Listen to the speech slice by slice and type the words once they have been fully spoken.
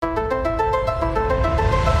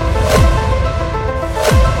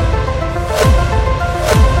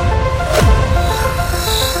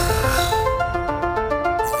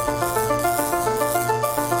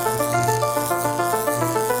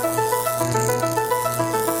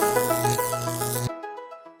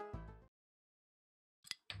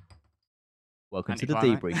Welcome to the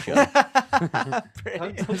Anticlimactic. Debrief Show.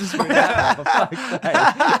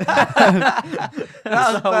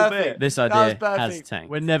 That was perfect. This That idea was has perfect. tanked.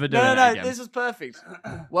 We're never doing No, it no, no. again. This was perfect.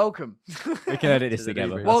 Welcome. We can edit this To the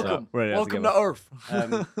together. Debrief. Welcome. We'll edit it Welcome together. to Earth.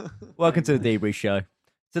 Welcome to the Debrief Show.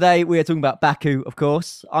 Today we are talking about Baku, of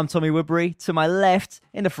course. I'm Tommy Woodbury. To my left,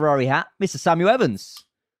 in the Ferrari hat, Mr. Samuel Evans.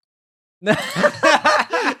 Mr.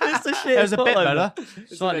 Shit. It was a bit Follow better.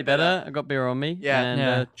 Slightly better. I got beer on me. Yeah. And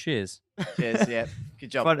Yeah. cheers. Cheers. Yeah. Good In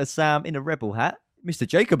job. front of Sam, in a rebel hat, Mr.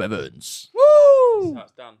 Jacob Evans. Woo!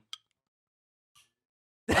 That's done.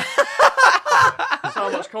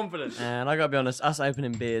 So much confidence. And I got to be honest, us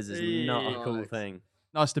opening beers is not a cool Nice. thing.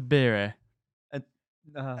 Nice to beer here.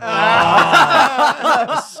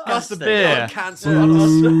 Ah. That's the beer. Cancel.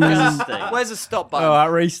 Disgusting. Where's the stop button? All right,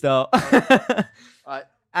 restart. Right.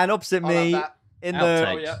 And opposite I like me, that. in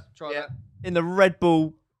Outtake. the Try Yeah. in the Red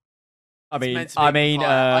Bull. I It's mean, meant to be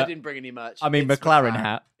I didn't bring any merch. I mean It's McLaren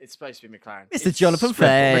hat. It's supposed to be McLaren. Mr. It's Jonathan scripted.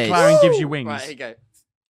 Face. McLaren gives you wings. Right, here you go.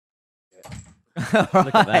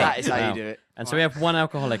 Look at That is how Wow. you do it. And so we have one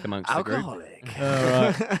alcoholic amongst the group. Alcoholic. All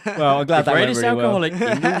right. Well, I'm glad The that went greatest really well. alcoholic in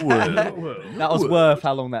the world. That was worth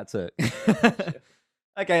how long that took.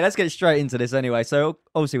 Okay, let's get straight into this anyway. So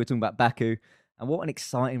obviously we're talking about Baku, and what an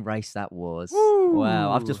exciting race that was.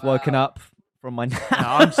 Wow, I've just woken up from my nap. No,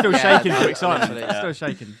 I'm still Yeah, shaking from excitement. absolutely. Still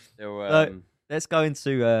shaking. So, So, let's go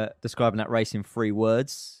into describing that race in 3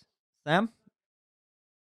 words. Sam?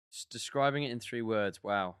 just describing it in 3 words.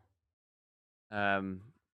 Wow.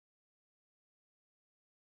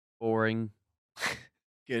 Boring.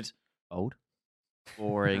 Good. Old.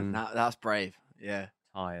 Boring. That's brave. Yeah.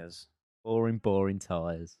 Tires. Boring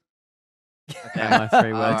tyres. They're my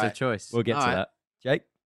 3 words Alright. of choice. We'll get to All right. that. Jake?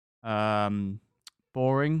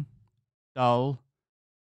 Boring, dull,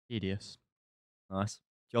 tedious. Nice.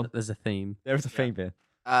 John? There's a theme. There is a theme here.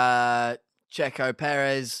 Checo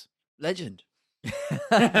Perez, legend. I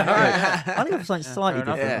think I've something slightly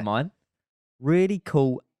enough. different Yeah. from mine. Really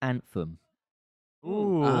cool anthem.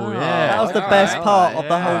 Ooh, Ah, yeah. That was the Alright, best alright, part of the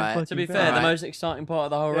yeah. whole Alright. fucking To be thing. fair, the Alright. most exciting part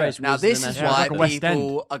of the whole race Now was this the is national why like a West End.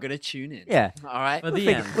 people are going to tune in. Yeah. All right. For We're the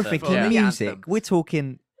thinking, anthem. thinking Yeah. music. Anthem. We're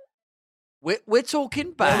talking We're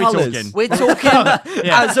talking What are we back. talking? We're talking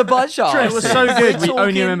Yeah. Azerbaijan. It was so good. We only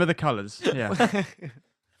talking- remember the colours. Yeah.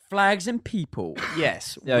 Flags and people.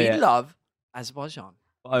 Yes, Yeah, we yeah. love Azerbaijan.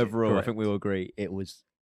 overall. I Correct. think we all agree it was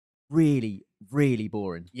really, really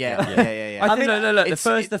boring. Yeah, Yeah. yeah. I think mean, look,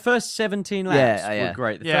 it's- the first 17 Yeah, laps yeah. were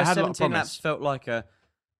great. The Yeah, it first had a lot of 17 promise. laps felt like a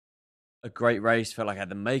great race. Felt like it had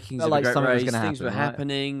the makings Felt of like a great something was race. gonna Things happen, were right?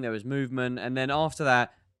 happening. There was movement, and then after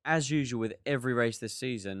that, as usual with every race this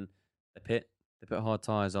season, they put hard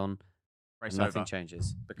tires on. Race And nothing over.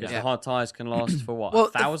 changes because Yeah. the hard tires can last for what, Well,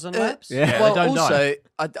 1,000 the- laps? Yeah. they Well, don't also,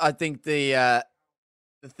 I think the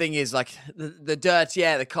thing is like the dirty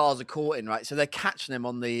air the cars are caught in, right? So they're catching them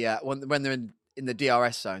on the when they're in the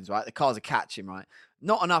DRS zones, right? The cars are catching, right?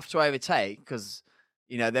 Not enough to overtake because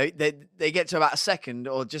you know they get to about a second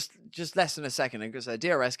or just less than a second because their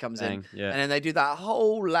DRS comes in, Bang, yeah. and then they do that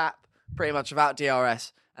whole lap pretty much without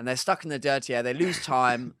DRS. And they're stuck in the dirty air. They lose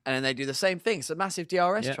time, and then they do the same thing. It's a massive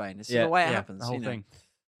DRS Yeah. train. It's Yeah. the way it Yeah, happens. the whole you know. thing.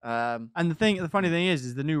 Um, And the funny thing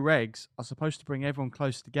is the new regs are supposed to bring everyone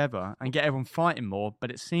close together and get everyone fighting more.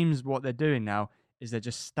 But it seems what they're doing now is they're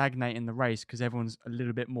just stagnating the race because everyone's a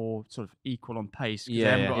little bit more sort of equal on pace. 'Cause they Yeah,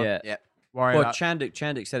 haven't yeah. got to Yeah. yeah. worry Well, about.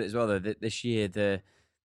 Chandik said it as well though that this year the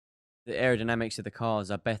aerodynamics of the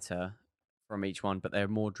cars are better from each one, but they're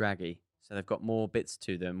more draggy. So they've got more bits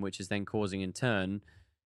to them, which is then causing in turn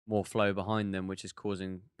more flow behind them, which is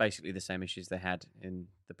causing basically the same issues they had in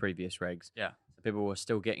the previous regs. Yeah. So people are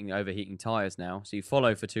still getting overheating tires now. So you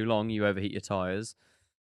follow for too long, you overheat your tires,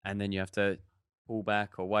 and then you have to pull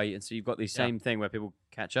back or wait. And so you've got the same thing where people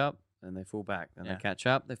catch up and they fall back, and Yeah. they catch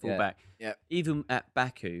up, they fall Yeah. back. Yeah. Even at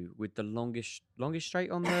Baku with the longest straight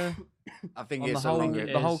on the I think on the it's whole a longer.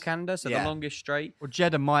 It the whole is. Canada, so Yeah. the longest straight. Well,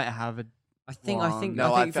 Jeddah might have a. I think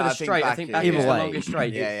No, I think for the straight, I think Baku- Baku's Either the way. longest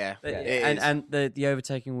straight. Yeah. Uh, It and is. and the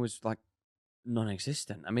overtaking was like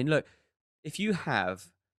non-existent. I mean, look, if you have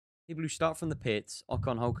people who start from the pits,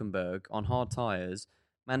 Ocon Hulkenberg on hard tires,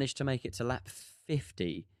 manage to make it to lap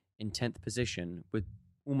 50 in 10th position with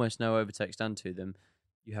almost no overtakes done to them,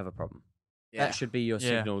 you have a problem. Yeah. That should be your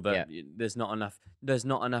Yeah. signal that there's not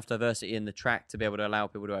enough diversity in the track to be able to allow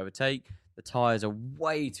people to overtake. The tires are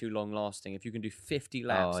way too long lasting. If you can do 50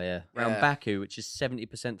 laps Oh, yeah. around Yeah. Baku, which is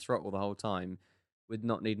 70% throttle the whole time, with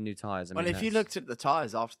not needing new tyres. I Well, mean, if you that's- looked at the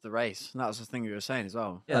tyres after the race, and that was the thing we were saying as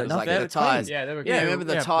well. Yeah, It was no, like they the were tyres. clean. Yeah, they were. Yeah, remember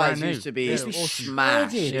the tyres brand used to new. be Yeah, used to be awesome.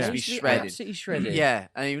 smashed, shredded. used to It be used to be shredded. absolutely shredded. Yeah,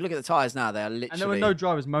 and if you look at the tyres now, they are literally. And there were no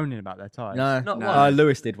drivers moaning about their tyres. No, Not No. one.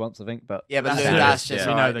 Lewis did once, I think, but Yeah, but That's Lewis, Lewis, that's just yeah.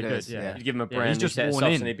 We know alright, they're Lewis, good, yeah. You'd give him a Yeah, brand he's new just set of worn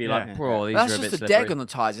softs in. and he'd be Yeah. like, bro, these That's are a just bit the slippery. deg on the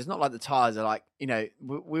tyres. It's not like the tyres are like,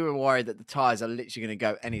 we were worried that the tyres are literally going to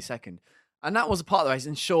go any second. And that was a part of the race.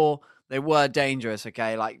 And sure, they were dangerous,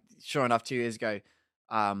 okay? Like, sure enough, 2 years ago,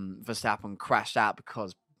 Verstappen crashed out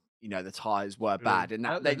because, the tyres were bad. And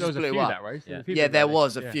that, they There just was a blew few up. that race. There was a few Yeah, people there that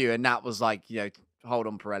was race. a Yeah. few. And that was like, hold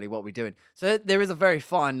on, Pirelli, what are we doing? So there is a very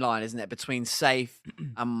fine line, isn't it, between safe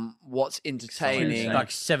and what's entertaining.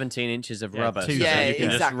 Like 17 inches of Yeah, rubber. two So Yeah, you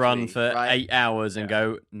can just run exactly, for right? 8 hours and Yeah.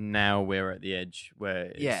 go, now we're at the edge where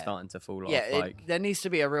it's Yeah. starting to fall off. Yeah, Like, there needs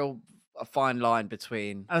to be a fine line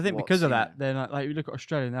between. And I think what's, because of you know- that, then like you look at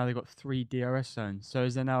Australia now, they've got 3 DRS zones. So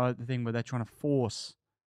is there now the thing where they're trying to force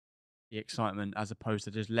the excitement as opposed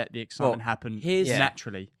to just let the excitement happen here's- Yeah.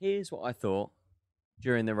 naturally? here's what I thought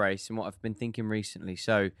during the race and what I've been thinking recently.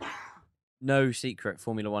 So, no secret,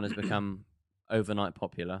 Formula One has become overnight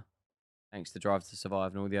popular thanks to Drive to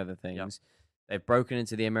Survive and all the other things. They've broken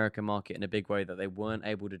into the American market in a big way that they weren't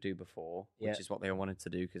able to do before, which is what they wanted to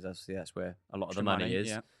do because obviously that's where a lot of the money is.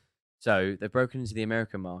 Yeah. So they've broken into the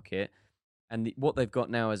American market, and what they've got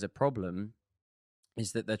now as a problem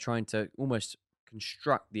is that they're trying to almost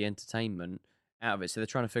construct the entertainment out of it. So they're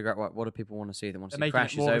trying to figure out what do people want to see. They want to They're see making it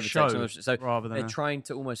crashes, more of a overtakes. show and all this. So rather than they're a- trying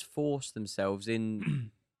to almost force themselves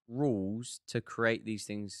in rules to create these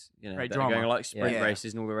things, Create that are going drama. like sprint Yeah.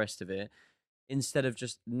 races and all the rest of it, instead of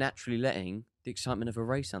just naturally letting the excitement of a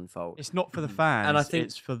race unfold. It's not for the fans, And I think-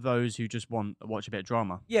 it's for those who just want to watch a bit of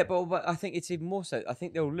drama. Yeah, but I think it's even more so. I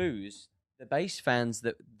think they'll lose the base fans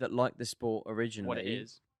that like the sport originally. What it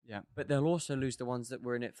is. Yeah. But they'll also lose the ones that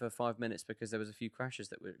were in it for 5 minutes because there was a few crashes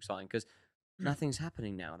that were exciting because nothing's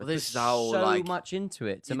happening now. They've this put is the whole, so like, much into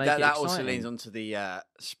it to make that it that exciting. also leans onto the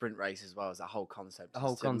sprint race as well as that whole concept. The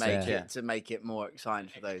whole is to concept, make yeah. it to make it more exciting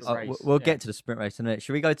for those. Extra race. We'll Yeah. get to the sprint race in a minute.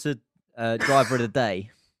 Should we go to driver of the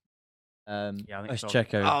day? Yeah, I think It's so.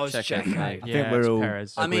 Checo. Oh, it's Checo. Checo. I think Yeah, we're it's all-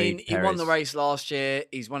 Perez. I mean, Agreed, he won the Perez. race last year.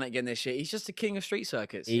 He's won it again this year. He's just the king of street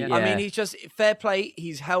circuits. He- I yeah. mean, he's just fair play.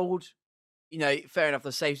 He's held. Fair enough.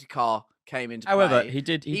 The safety car came into However, play.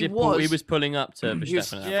 he was pulling up to He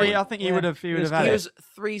was- Verstappen. at that Yeah, point. yeah, I think he Yeah. would have. He would have had He it. was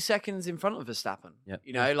 3 seconds in front of Verstappen. Yep.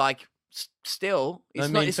 Still, No it's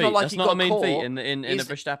mean not. It's feat. not like That's he not got a mean caught. feat in a He's-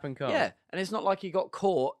 Verstappen car. Yeah, and it's not like he got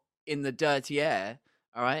caught in the dirty air.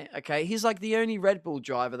 All right, okay. He's like the only Red Bull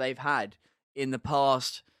driver they've had in the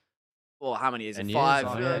past. Well, how many years? 10 Five.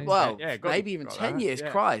 years, yeah. Well, Yeah, got- maybe even got 10 that, years. yeah.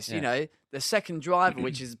 Christ, Yeah. the second driver,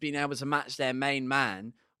 which has been able to match their main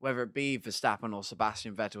man, whether it be Verstappen or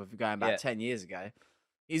Sebastian Vettel, if we're going back Yeah. 10 years ago,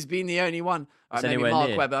 he's been the only one. All It's right, maybe anywhere Mark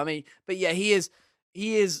near. Webber. I mean, but yeah, he is,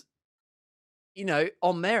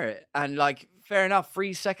 on merit and like fair enough,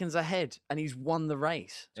 3 seconds ahead, and he's won the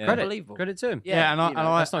race. It's Yeah. unbelievable. Credit to him. Yeah, and I- you know, and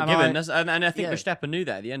I- That's not given. And I think Yeah. Verstappen knew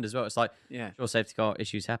that at the end as well. It's like, yeah. sure, safety car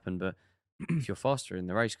issues happen, but if you're faster in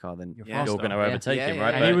the race car, then You're you're faster. going to Yeah. overtake Yeah, him, yeah,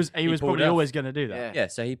 right? yeah. And he But was pulled probably off. always going to do that. Yeah. Yeah,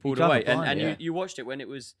 so he pulled drove away. it fine, And yeah. you watched it when it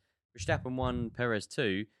was Verstappen 1, Perez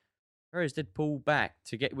 2. Perez did pull back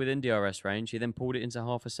to get within DRS range. He then pulled it into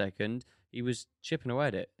half a second. He was chipping away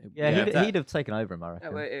at it. Yeah, Yeah. he'd have taken over him, I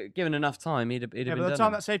reckon. Given enough time, he'd have Yeah, been by the done.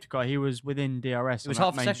 time that safety car, he was within DRS. It was on that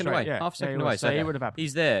half a main second straight, away. Yeah. Half a Yeah, second he away. was. So So he would have happened.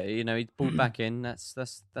 He's there. He pulled back in. That's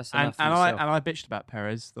enough. And for I yourself. bitched about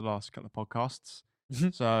Perez the last couple of podcasts,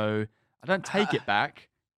 so I don't take it back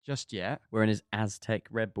just yet. Wearing his Aztec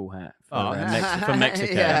Red Bull hat Oh. from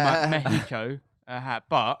Mexico. Yeah. My Mexico hat,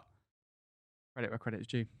 but credit where credit is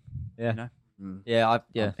due. Yeah. You know?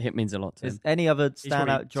 Yeah, It means a lot to Is him. any other He's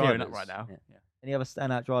probably standout tearing drivers? up right now. Yeah. Yeah. Any other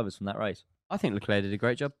standout drivers from that race? I think Leclerc did a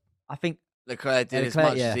great job. I think Leclerc did as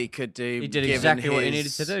Leclerc, much yeah. as he could do. He did given exactly what he his-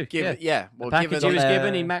 needed to do. Given, yeah. The Well, package given he was on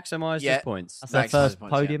given, he their- maximised Yeah. his points. that's their Max first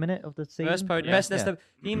points, yeah. podium in it of the season. First podium, Yeah. best.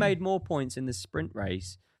 He made more points in the sprint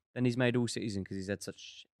race than he's made all season because he's had such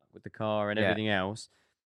shit with the car and Yeah. everything else.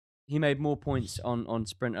 He made more points on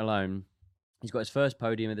sprint alone. He's got his first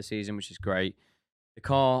podium of the season, which is great. The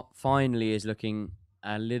car finally is looking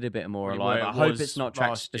a little bit more Really alive. where it I hope was it's not track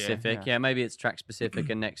last year, specific. yeah. Yeah, maybe it's track specific,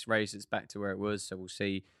 and next race it's back to where it was. So we'll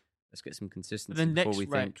see. Let's get some But consistency the before next we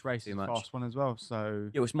think race too is a much. fast one as well. So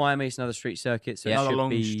Yeah, it was Miami. It's another street circuit, so it another should long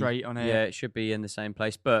be straight on it. Yeah, it should be in the same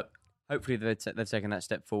place. But hopefully they've taken that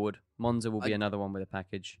step forward. Monza will be I- another one with a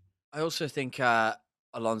package. I also think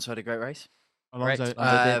Alonso had a great race. Alonso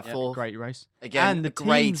Correct. did a Fourth. great race. Again, And the a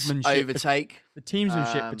great teamsmanship- overtake. The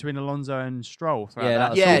teamsmanship Um, between Alonso and Stroll throughout Yeah, that. that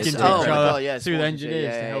was Yes. talking to Oh each my other, God. Yeah. to the sportsmanship.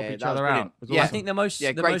 engineers to help yeah, each that was other brilliant. out. Was Yeah. I awesome. think the most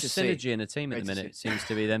Yeah, the great most to see. synergy in a team at Great the to minute see. seems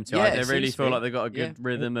to be them two. Yeah, They it really seems to feel be. like they've got a good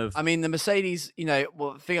rhythm of. I mean, the Mercedes,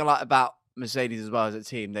 what the thing I like about Mercedes as well as a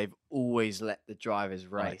team, they've always let the drivers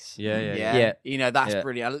race. Yeah. That's Yeah.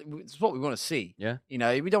 brilliant. It's what we want to see. Yeah. We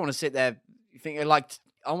don't want to sit there thinking like,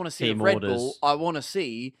 I want to see Team a Red orders. Bull. I want to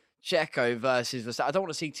see Checo versus Verstappen. I don't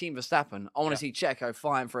want to see Team Verstappen. I want to see Checo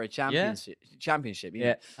fighting for a championship.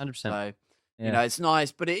 Yeah. 100%. So, Yeah. it's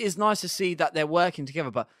nice, but it is nice to see that they're working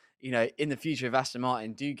together. But, in the future, if Aston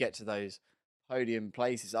Martin do get to those podium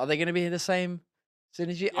places, are they going to be in the same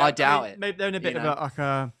synergy? Yeah, I doubt mean, it. Maybe they're in a bit you of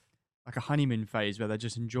know. like a honeymoon phase where they're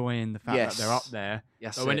just enjoying the fact that they're up Yes. there.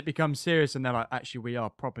 Yes, But when it becomes serious and they're like, actually, we are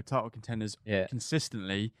proper title contenders Yeah.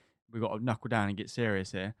 consistently, we've got to knuckle down and get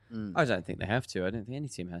serious here. I don't think they have to. I don't think any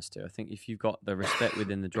team has to. I think if you've got the respect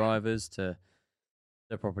within the drivers to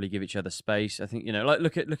properly give each other space, I think like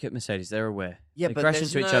look at Mercedes. They're aware. Yeah, they but crash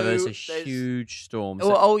there's into each other. It's a there's- huge storm. yeah, they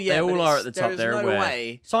but all are at the there top. is They're no aware.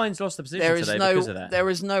 way- Sainz lost the position There is today no because of that. there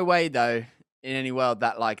is no way though in any world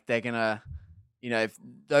that like they're gonna if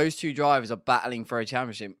those two drivers are battling for a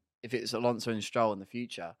championship, if it's Alonso and Stroll in the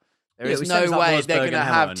future, there Yeah, is it no seems like way Rosberg they're and gonna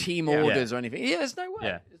have Hamilton. team Yeah. orders or anything. Yeah, there's no way.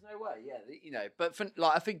 Yeah. There's no way. Yeah, but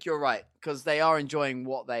I think you're right because they are enjoying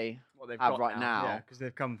what they What they've have got right now. because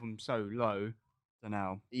they've come from so low to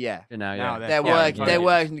now. yeah. You know, Now yeah. They're Yeah, working. They're podiums.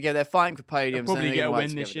 working together. They're fighting for podiums. They'll and probably they're get a gonna work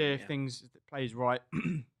win this together, year yeah. if things plays right.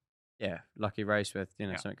 Yeah, lucky race with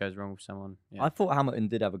Yeah. something goes wrong with someone. Yeah. I thought Hamilton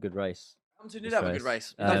did have a good race. Hamilton This did have a race. good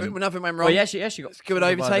race. Um, Nothing went wrong. Well, he actually got Good stung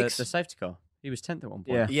by overtakes. The safety car. He was 10th at one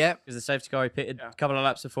point. Yeah. Yeah. Because the safety car he pitted Yeah. a couple of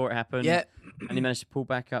laps before it happened. Yeah. And he managed to pull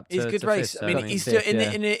back up. He's a good to race. fifth, I mean, so, he's fifth, still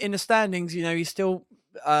yeah. in the standings. He's still.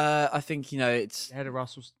 I think it's Ahead of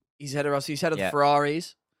Russell's. he's ahead of us. He's ahead of the Yeah.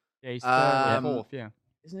 Ferraris, Yeah, he's third or Um, fourth. Yeah.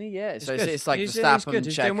 isn't he? Yeah. It's So good. it's like He's Verstappen, good.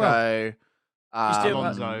 He's doing Checo. He's doing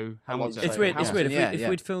well. Alonso, Hamilton. It's weird. It's Hamilton, weird. yeah, If yeah.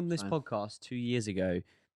 we'd filmed this Fine. podcast 2 years ago,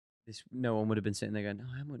 no one would have been sitting there going, "No,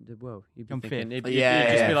 Hamilton did well." You'd be Come thinking, fifth. you'd Yeah,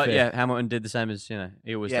 just yeah, be like, fifth. "Yeah, Hamilton did the same as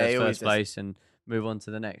he always Yeah, does, he always first does. place and move on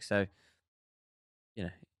to the next." So,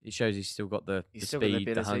 it shows he's still got the He's still got the speed,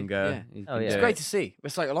 the ability, hunger. yeah. He Oh, can yeah. It's do great it. to see.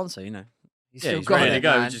 It's like Alonso, He's Yeah, still he's got ready it. to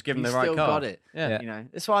go. Man. Just give him He's the right still car. got it. Yeah.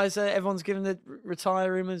 That's why everyone's giving the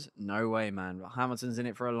retire rumors. No way, man. Hamilton's in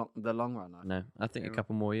it for the long run. No, I think a Yeah.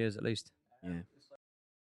 couple more years at least. Yeah.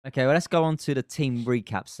 Okay, well, let's go on to the team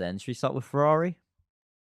recaps then. Should we start with Ferrari?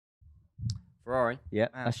 Ferrari. Yeah,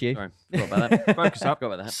 Man. that's you. Sorry, forgot about that. Focus up.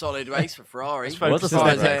 Forgot about that. Solid race for Ferrari. Let's focus As on far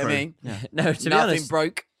the as Red I Crew. mean, No, to be nothing honest,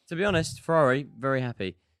 broke. Ferrari very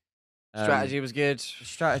happy. Strategy was good. The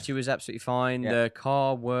strategy was absolutely fine. Yeah. The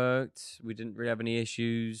car worked. We didn't really have any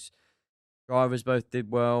issues. Drivers both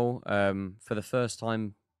did well. For the first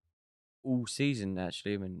time all season,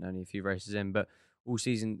 actually. I mean, only a few races in, but all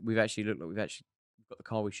season we've actually looked like we've actually got the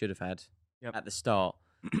car we should have had Yep. at the start,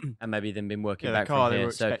 and maybe then been working Yeah, the back car from they here.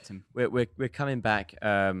 were So expecting. we're coming back.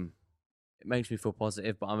 It makes me feel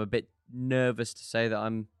positive, but I'm a bit nervous to say that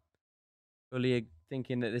I'm fully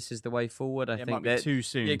thinking that this is the way forward. I It might think be that too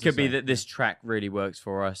soon. it to could be say. that this track really works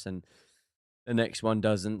for us and the next one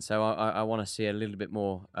doesn't. So I want to see a little bit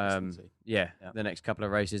more. Consistency. Yeah, Yeah. the next couple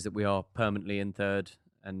of races that we are permanently in third,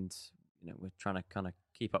 and we're trying to kind of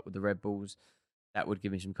keep up with the Red Bulls. That would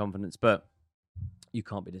give me some confidence, but you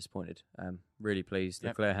can't be disappointed. Really pleased.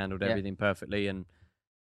 Yep. Leclerc handled Yeah. everything perfectly, and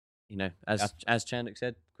as Chandler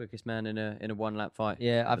said, quickest man in a 1 lap fight.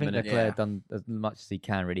 Yeah, I at the think minute. Leclerc done as much as he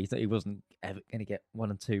can, really. He wasn't ever going to get 1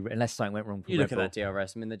 and 2 unless something went wrong for You Red look at Bull. that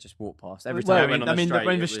DRS. I mean, they just walked past every Well, time. I it went mean, on the straight,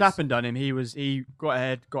 when it was- Verstappen done him, he got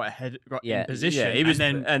ahead, got Yeah. in position. Yeah, he was,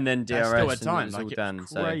 and then DRS, that's still a and it time. was Like, all it's done.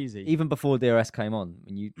 So crazy. Even before DRS came on,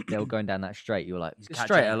 when they were going down that straight, you were like, He's the catching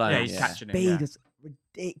straight him. alone, Yeah, he's yeah. catching him. speed Yeah. is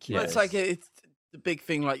ridiculous. Well, it's like it's the big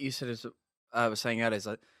thing, like you said, as I was saying earlier, is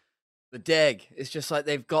like the DEG. It's just like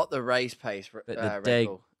they've got the race pace. But the Red DEG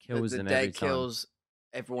Bull. kills the them DEG every time. kills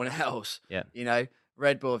everyone else. Yeah.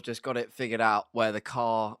 Red Bull have just got it figured out where the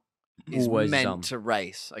car is Always meant on. to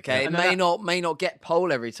race. Okay, Yeah. it And may not get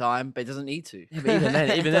pole every time, but it doesn't need to. Yeah, but even then,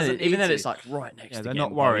 It even doesn't then, even need then, to. it's like right next. Yeah, to they're getting not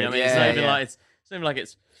pole. worried. I mean, Yeah, it's not even like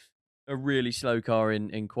it's a really slow car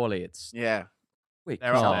in quali. It's Yeah, quick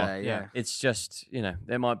They're up car. there, yeah. It's just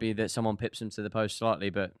there might be that someone pips them to the post slightly,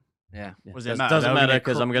 but yeah. Does it does- matter? doesn't They're matter gonna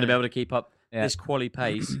because I'm going to be able to keep up Yeah. this quali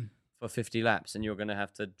pace for 50 laps, and you're going to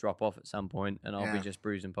have to drop off at some point, and I'll be Yeah. just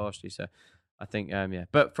bruising past you. So I think yeah.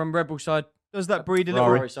 But from Red Bull side, Does that breed a little?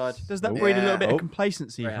 Ferrari side, Does that Oh. breed a little bit Yeah. of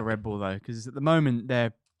complacency Very for happy. Red Bull though? Because at the moment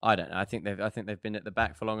they're I don't know. I think they've been at the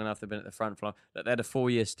back for long enough. They've been at the front for long. They had a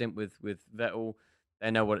 4-year stint with Vettel. They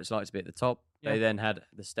know what it's like to be at the top. Yeah. They then had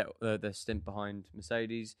the stint behind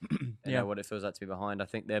Mercedes. They know what it feels like to be behind. I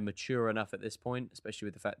think they're mature enough at this point, especially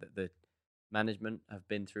with the fact that the management have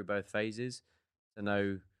been through both phases, to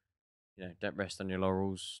know, don't rest on your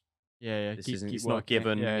laurels. Yeah. This keep it's not working it.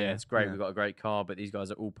 given. Yeah, It's great. yeah. We've got a great car, but these guys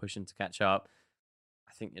are all pushing to catch up.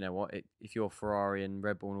 I think, you know what, if you're Ferrari and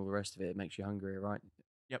Red Bull and all the rest of it, it makes you hungrier, right?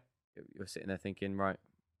 Yep. You're sitting there thinking, right,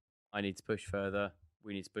 I need to push further.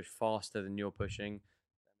 We need to push faster than you're pushing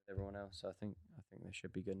everyone else. So I think they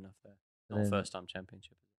should be good enough there. Not first time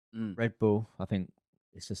championship. Red Bull, I think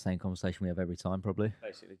it's the same conversation we have every time, probably.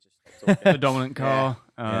 Basically, just stop talking. The dominant car.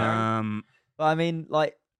 Yeah. But I mean,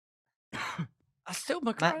 like, I still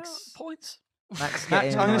McLaren Max- points. Max Max,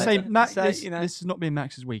 getting, I'm going to say like- Max. so, This, you know. this has not been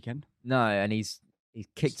Max's weekend. No, and he's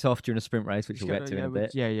kicked off during a sprint race, which we'll get to in a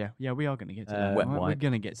bit. Yeah. We are going to get to that. Wet We're wipe.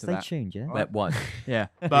 going to get to Stay that. tuned, yeah? Wet wipe. Yeah,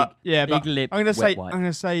 but Big but lip, I'm going to wet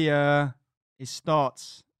say wipe. his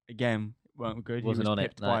starts again weren't good. Wasn't he was on it,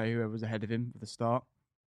 pipped no. by whoever was ahead of him at the start.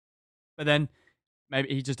 But then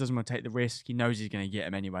maybe he just doesn't want to take the risk. He knows he's going to get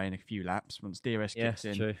him anyway in a few laps once DRS kicks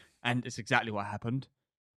in, true. and it's exactly what happened.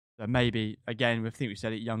 So maybe again, I think we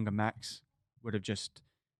said it. Younger Max would have just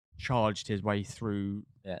charged his way through,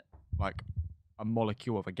 like a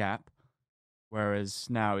molecule of a gap. Whereas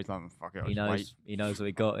now he's like, fuck it, I'll He just knows. wait. He knows what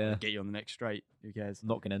he got. Yeah, Get you on the next straight. Who cares?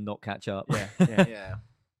 not gonna not catch up. Yeah. Yeah.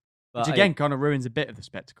 But Which again kind of ruins a bit of the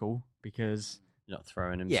spectacle because Not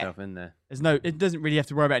throwing himself in there. it doesn't really have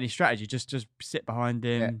to worry about any strategy. Just sit behind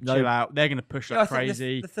him, Yeah, chill no- out. They're going to push Yeah, like I think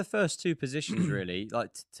crazy. the first two positions really,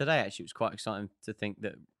 like today actually, it was quite exciting to think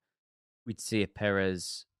that we'd see a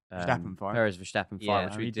Perez Verstappen fight. Verstappen fight, Yeah,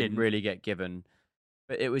 which no, we he didn't didn't. really get given.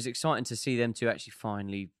 But it was exciting to see them two actually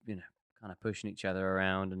finally, kind of pushing each other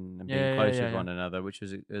around and being Yeah, close yeah, with yeah. one another, which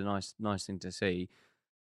was a nice thing to see.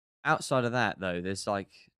 Outside of that, though, there's like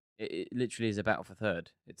it literally is a battle for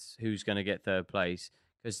third. It's who's going to get third place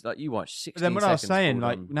because like you watch 16 But then what I was seconds saying, pulled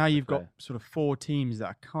like on now you've got Leclerc. sort of 4 teams that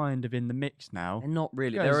are kind of in the mix now. They're not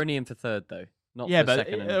really. Guys- They're only in for third though. Not Yeah, for but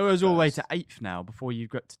second it and was all the way first. to 8th now before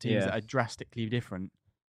you've got to teams Yeah. that are drastically different.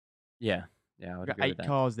 Yeah, I You've would got agree 8 with that.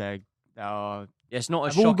 cars there that are Yeah, it's not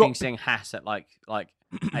as Have all shocking got- seeing Haas at like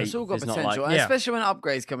It's all got It's not potential, like, and yeah. especially when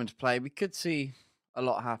upgrades come into play. We could see a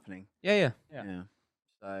lot happening. yeah. Yeah.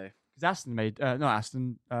 So because Aston made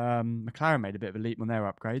McLaren made a bit of a leap on their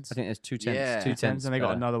upgrades. I think there's 2 tenths, Yeah. 2 tenths, and they got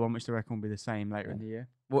better. another one which they reckon will be the same later in the year.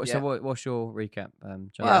 Yeah. What's your recap,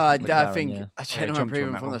 John? well, I McLaren, think yeah. a Yeah, genuine jumped on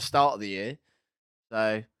improvement that from one. the start of the year.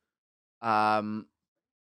 So,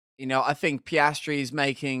 I think Piastri's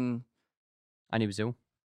making. And he was ill.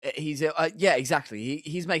 He's exactly.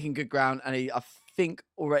 He's making good ground, and I think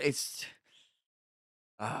already it's.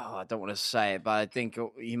 Oh, I don't want to say it, but I think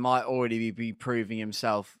he might already be proving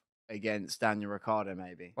himself against Daniel Ricciardo,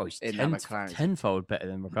 maybe. Oh, he's in that McLaren. tenfold better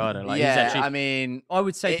than Ricciardo. Like, yeah, he's actually, I mean, I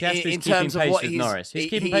would say Piastri's in keeping terms of pace what with he's Norris. He's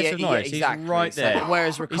keeping pace with yeah, Norris. exactly. He's right So, there.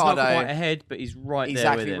 whereas He's not Ricciardo, quite ahead, but he's right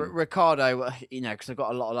exactly. there with him. Ricciardo, because I've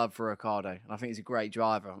got a lot of love for Ricciardo, and I think he's a great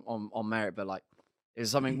driver on merit. But like,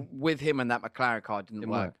 there's something with him and that McLaren car didn't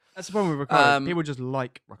work. That's the problem with Ricardo. Um, People just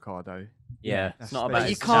like Ricardo. Yeah, that's- it's not but about But you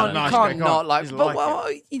his can't, talent. you No, can't you not can't. like. He's But like well,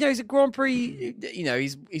 he's a Grand Prix.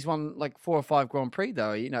 He's won like 4 or 5 Grand Prix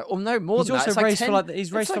though. Or no more He's than that. also It's like raced 10, for like he's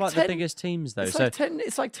it's raced for like like 10 the biggest teams though. It's So like 10.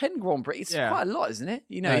 It's like 10 Grand Prix. It's Yeah. quite a lot, isn't it?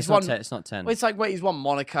 no, He's it's won. not 10. It's not 10. Well, it's like he's won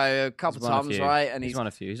Monaco a couple He's won a times, few. right? And he's won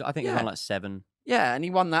a few. I think he's Yeah. won like 7. yeah, and he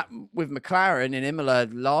won that with McLaren in Imola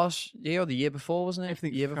last year or the year before, wasn't it?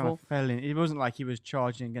 Everything the year kind before. of fell in. It wasn't like he was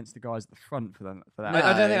charging against the guys at the front for that. I No, don't think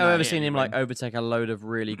I've ever no, seen yeah, him he like went. overtake a load of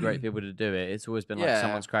really great people to do it. It's always been like Yeah.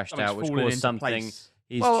 someone's crashed Someone's out, which fallen caused into something. place.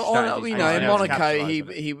 His Well, strategy's in Yeah, Monaco, capitalised he,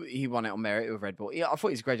 on it. he won it on merit with Red Bull. Yeah, I thought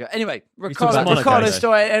he was a great driver. Anyway, talk about Monaco, Ricardo's though.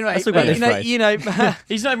 story. Anyway, Let's talk about but, this race.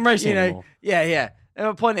 He's not even racing anymore. yeah. And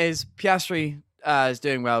the point is, Piastri is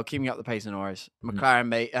doing well, keeping up the pace of Norris.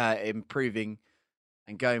 McLaren improving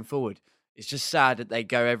and going forward. It's just sad that they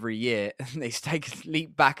go every year and they take a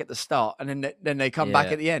leap back at the start and then they come back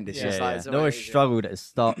Yeah. at the end. It's Yeah, just like yeah. it's the way Norris it is. struggled at the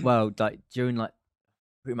start. Well, like during like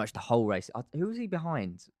pretty much the whole race. Who was he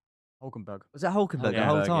behind? Hulkenberg. Was that Hulkenberg the Hulkenberg,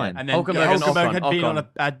 whole yeah. time? And then Hulkenberg and Hulkenberg Ocon.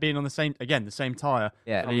 had been on the same tyre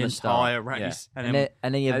Yeah. for On the the start, entire race. yeah. And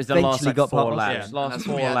then he It was the eventually last like, got 4 past. laps. Yeah. And Last that's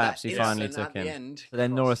 4 when we had laps, that he finally instant took at him. the end. So then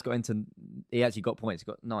Cross. Norris got into. He actually got points. He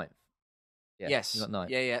got 9th. Yeah, Yes. he got 9th.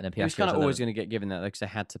 Yeah. And then He was Piastri kind of was always 11th. going to get given that because they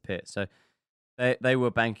had to pit. So they were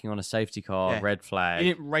banking on a safety car, Yeah. red flag, He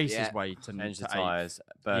didn't race Yeah. his way to change the eighth. tyres.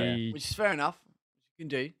 But He- Which is fair enough. You can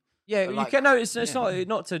do. yeah, but you like- can. No, it's yeah.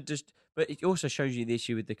 not to just. But it also shows you the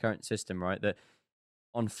issue with the current system, right? That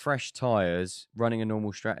on fresh tyres, running a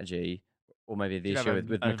normal strategy, or maybe the You'd have issue an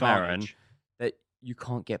with McLaren, advantage. that you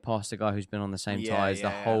can't get past a guy who's been on the same Yeah, tyres the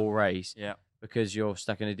yeah. whole race Yeah. because you're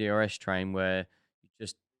stuck in a DRS train where you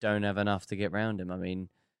just don't have enough to get round him. I mean,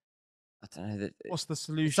 I don't know. What's the It's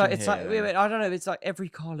solution like, here? then? I don't know. It's like every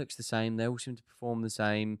car looks the same. They all seem to perform the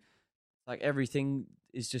same. Like everything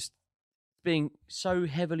is just being so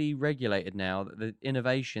heavily regulated now that the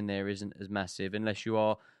innovation there isn't as massive unless you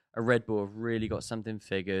are a Red Bull have really got something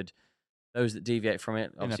figured. Those that deviate from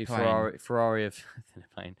it, In a obviously plane. Ferrari have in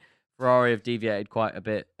a plane. Ferrari have deviated quite a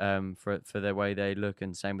bit for their way they look,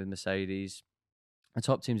 and same with Mercedes. The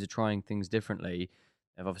top teams are trying things differently.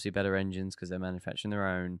 They have obviously better engines because they're manufacturing their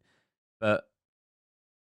own, but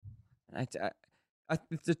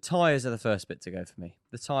the tyres are the first bit to go for me.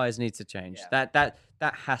 The tyres need to change. Yeah.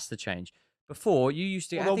 That has to change. Before you used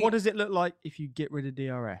to. I Although, think what does it look like if you get rid of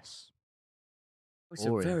DRS? it's a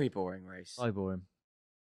Boring. very boring race. So boring.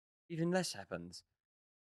 Even less happens.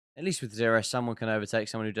 At least with DRS, someone can overtake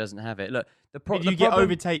someone who doesn't have it. Look, Do the you get problem,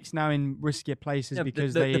 overtakes now in riskier places no,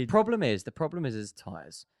 because the problem is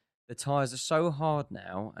tyres. The tyres are so hard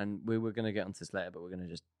now, and we were going to get onto this later, but we're going to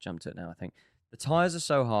just jump to it now. I think the tyres are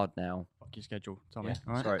so hard now. Fuck your schedule, Tommy. Yeah,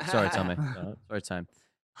 All right? sorry, Tommy. Sorry, Tom.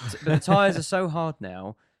 But the tyres are so hard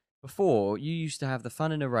now. Before, you used to have the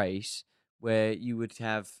fun in a race where you would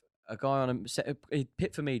have a guy on a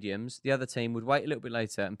pit for mediums. The other team would wait a little bit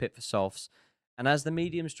later and pit for softs. And as the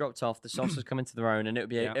mediums dropped off, the softs would come into their own, and it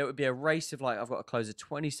would be a race of like I've got to close a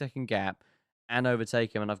 20-second gap and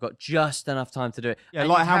overtake him, and I've got just enough time to do it. Yeah, And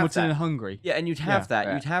like you'd have Hamilton that. in Hungary. Yeah, and you'd have that.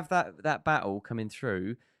 yeah. You'd have that battle coming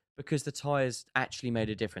through because the tyres actually made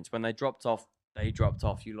a difference. When they dropped off, they dropped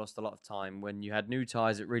off. You lost a lot of time. When you had new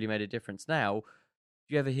tyres, it really made a difference. Now,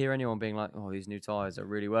 do you ever hear anyone being like, "Oh, these new tyres are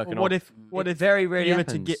really working"? Well, what or, if It very rarely you were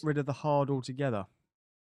to happens. get rid of the hard altogether?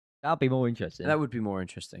 That'd be more interesting. That would be more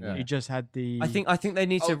interesting. Yeah. You just had the. I think they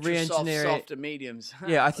need to Ultra re-engineer it. soft and mediums.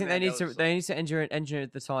 Yeah, I think Well, they need to those- engineer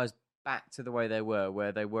the tyres back to the way they were,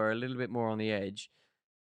 where they were a little bit more on the edge,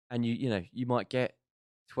 and you might get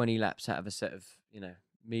 20 laps out of a set of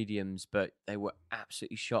mediums, but they were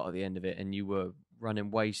absolutely shot at the end of it, and you were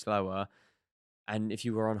running way slower. And if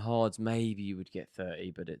you were on hards, maybe you would get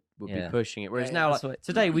 30, but it would be Yeah. pushing it. Whereas Yeah, now, that's like what-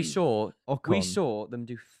 today, we saw Ocon. them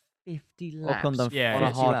do 50 laps Ocon done yeah, on a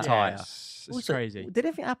 50 hard laps. tyre. It's Also, crazy. Did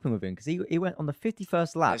anything happen with him? Because he went on the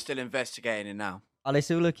 51st They're lap. still investigating it now. Are they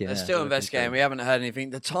still looking? They're Yeah. still looking investigating. through. We haven't heard anything.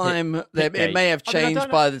 The time it Pitgate. may have I mean, I changed don't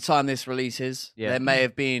know- by the time this releases. Yeah. There may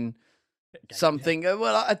have been something.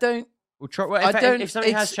 Well, I don't. We'll try. I If, don't- if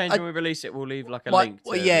something has it's- changed I- when we release it, we'll leave like a My, link.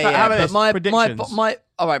 well, to yeah, But how yeah. about But my predictions?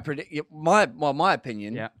 all right. My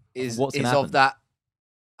opinion Yeah. is What's is gonna of that.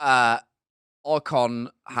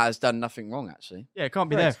 Ocon has done nothing wrong actually. Yeah, it can't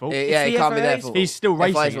be Correct. their fault. Yeah, the it can't be their FIA's fault. He's still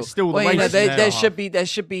racing. FIA's It's still the well, race. there should be the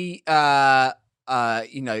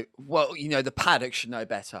paddock should know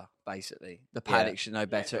better. Basically, the paddock should know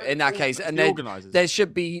better in that case, and the then organisers. there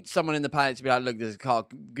should be someone in the paddock to be like, look, there's a car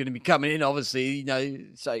going to be coming in. Obviously,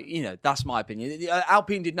 so that's my opinion.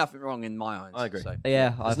 Alpine did nothing wrong in my eyes. I agree. So.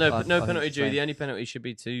 Yeah. There's no penalty due. The only penalty should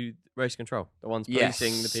be to race control. The ones Yes.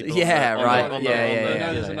 policing the people. Yeah, right. They Yeah.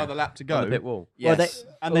 know there's another lap to on the go, pit wall. Well, Yes.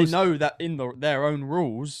 and they know that in their own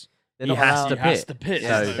rules, They're He not has allowed, to he has pit. to pit.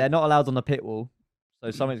 So So they're not allowed on the pit wall. So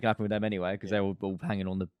something's going to happen with them anyway because they're all hanging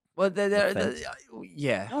on the. Well, they're Fence.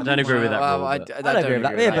 yeah. I don't agree with that Well, rule, I but- don't I don't agree with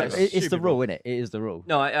that. Yeah, but It's it's the stupid rule, rule. isn't it? It is the rule.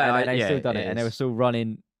 No, And they yeah, still done it, it and they were is. still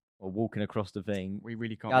running or walking across the thing. we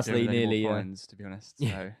really can't Gasly be doing any nearly, more fines, to be honest. Yeah.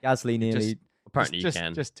 So Gasly nearly. Apparently just, you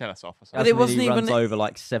can. just tell us off. Or But Gasly it wasn't nearly runs even- over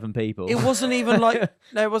like 7 people. It wasn't even like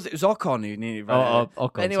no, it was Ocon who nearly ran.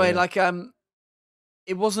 Ocon, Anyway, so, yeah. like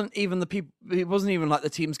it wasn't even the people. It wasn't even like the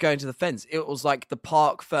teams going to the fence. It was like the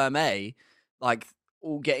Parc Fermé, like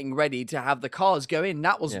all getting ready to have the cars go in.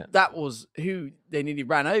 That was who they nearly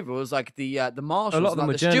ran over. It was like the marshals, A lot of them like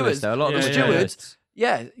were the journalists. stewards. Though. A lot of Yeah, them were yeah, yeah. journalists.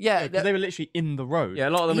 Yeah, because they were literally in the road. Yeah,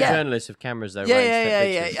 a lot of them Yeah. were journalists with cameras though. yeah, right, to yeah,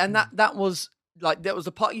 take yeah. pictures. And that was like that was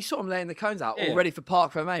the part you saw them laying the cones out, all Yeah. ready for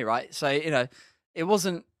Parc Fermé, right? So it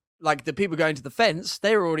wasn't like the people going to the fence;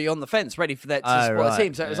 they were already on the fence, ready for that to Oh, support right, the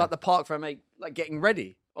team. So it was yeah. like the Parc Fermé, like getting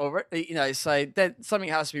ready, or So something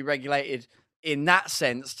has to be regulated in that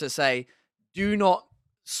sense to say, do not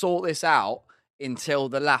sort this out until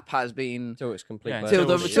the lap has been Until it's complete. Yeah, till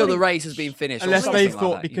until the race has been finished. or Unless something they like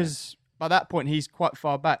thought that, because by that point he's quite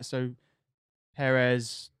far back. So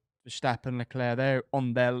Perez, Verstappen, Leclerc, they're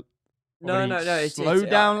on their No, it's slow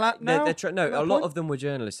down lap now. They're no, at that a lot point? of them were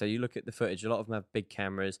journalists. So you look at the footage. A lot of them have big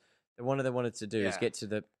cameras. The one they wanted to do is Yeah. get to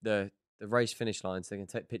the race finish line so they can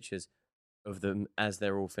take pictures of them as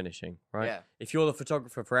they're all finishing, right? Yeah. If you're the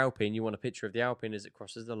photographer for Alpine, you want a picture of the Alpine as it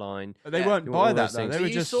crosses the line. But they Yeah. weren't You want by all that those though. things. They So were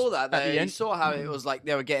you just saw that at there. the You end. saw how it was like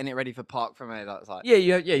they were getting it ready for Park from there. That was like, Yeah,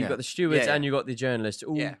 you Yeah. got the stewards Yeah. and you got the journalists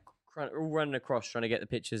all Yeah. all running across trying to get the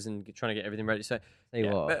pictures and trying to get everything ready. So Tell you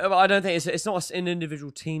yeah, what, but I don't think it's not an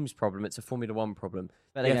individual team's problem. It's a Formula One problem.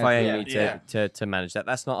 but The they go FIA for- need Yeah. to manage that.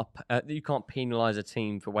 That's not you can't penalise a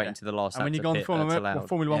team for waiting Yeah. to the last. And when lap you to go on the pit, that's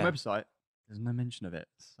Formula allowed. 1 Yeah. website, there's no mention of it.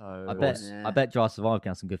 So I bet Drive Survive can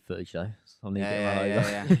have some good footage though. So I'll need to get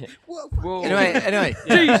one over. yeah. Whoa. Anyway,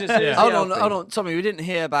 Jesus, yeah. hold on, Tommy. We didn't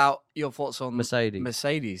hear about your thoughts on Mercedes.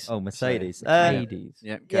 Mercedes. Oh, Mercedes. Mercedes.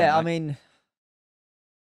 Yeah, Yeah, I mean,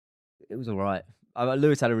 it was all right.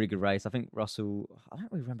 Lewis had a really good race. I think Russell. I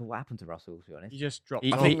don't really remember what happened to Russell, to be honest. he just dropped.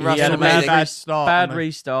 He- I off. think he Russell had a made bad a start. bad on the-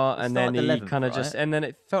 restart, It and then started he 11th, kind of just, right? and then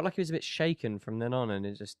it felt like he was a bit shaken from then on, and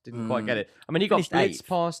it just didn't quite get Mm. it. I mean, he got Finished blitzed 8th.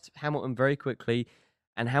 past Hamilton very quickly,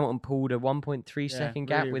 and Hamilton pulled a 1.3 Yeah, second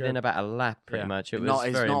gap really within good. about a lap, pretty Yeah. much. It was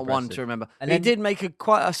It's very not one impressive. to remember. And He then- did make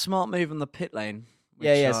quite a smart move on the pit lane.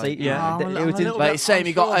 Yeah, yeah. which, So yeah. it I'm a was little But bit he's saying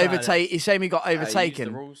he got unsure about it. overtaken. He's saying he got He used the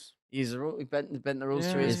overtaken. rules. He's he bent the rules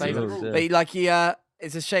Yeah, to his he's the favour. rules, yeah. But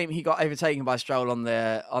it's a shame he got overtaken by Stroll on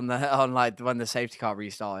like when the safety car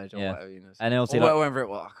restarted or Yeah. whatever. You know. and also Or whatever it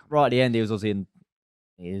was. right at the end, he was obviously in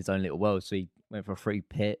his own little world, so he went for a free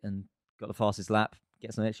pit and got the fastest lap,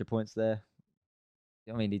 get some extra points there.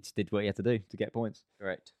 I mean, he just did what he had to do to get points.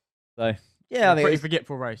 Correct. So yeah, I mean, pretty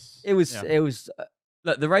forgetful race. it was. Yeah. It was.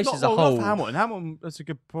 Look, the race Not, as a well, whole. not for Hamilton. Hamilton, that's a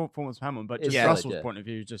good performance for Hamilton, but It's just solid, Russell's yeah. point of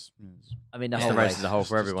view, just I mean, the It's whole the race race. as a whole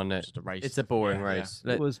for just- everyone. just a race. It's a boring Yeah, race. It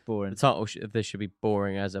Look, was boring. the title of this should be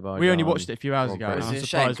boring Azerbaijan. We only watched it a few hours Grand ago. Prix. And It's I'm a shame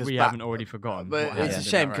surprised 'cause we Ba- haven't already forgotten. But what it's happened a in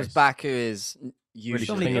shame that because race. Baku is usually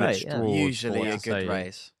Something Bringing a great, yeah. straw usually for a what's good saying.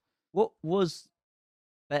 race. What was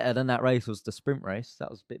better than that race was the sprint race. That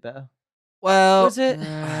was a bit better. Well, Was it?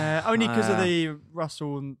 Only because of Uh, the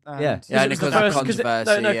Russell and Yeah. Yeah, it was the because of first-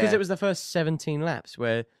 controversy, No, yeah. because it was the first 17 laps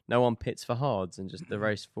where no one pits for hards and just the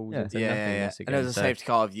race falls Yeah. into yeah, nothingness And again. there was a So, safety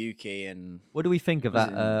car of Yuki and What do we think of Was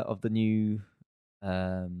that? it- Of the new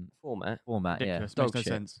format, format? ridiculous. Yeah, Makes Dog no shit.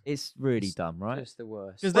 sense. it's really dumb, right? just the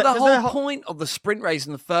worst. 'Cause Well, Because the their whole whole- point of the sprint race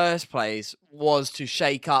in the first place was to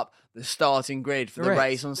shake up the starting grid for Correct, the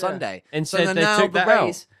race on yeah. Sunday. Instead, so then they now took the that out.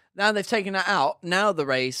 race, now they've taken that out. Now the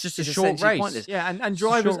race Just a is short essentially race. pointless. Yeah, and It's a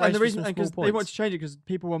drivers, short and race the with reason, some because small they want points. to change it because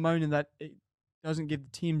people were moaning that it doesn't give the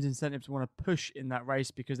teams incentive to want to push in that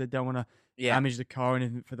race because they don't want to Yeah, damage the car or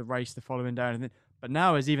anything for the race the following day or anything. But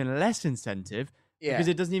now there's even less incentive yeah. because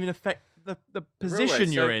it doesn't even affect the real position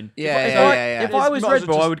race, you're so- in. Yeah, if yeah, I, yeah, yeah. if I It's was might as Red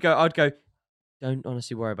well Bull, just- I'd go. Don't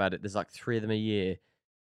honestly worry about it. There's like 3 of them a year.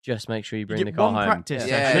 Just make sure you bring get the car one home. practice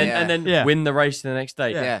Yeah, session. yeah. And then Yeah. win the race the next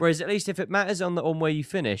day. Yeah. Whereas at least if it matters on where you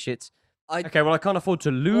finish, it's I- okay. Well, I can't afford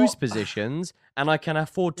to lose What- positions, and I can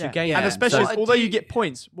afford to Yeah. gain. Yeah. And them. especially, So- although you get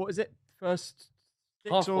points, what is it? First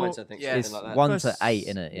six half or points, I think. Yeah, It's something like that. 1 First to 8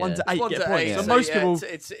 in it. 1 to 8 1 get to points. 8, So so most yeah, people,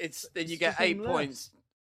 it's then you it's get just 8 even less. points.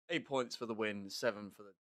 8 points for the win, 7 for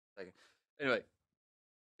the second. Anyway,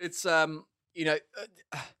 it's the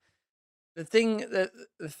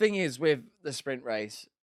thing is with the sprint race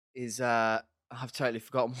is I've totally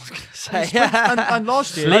forgotten what I was going to say. and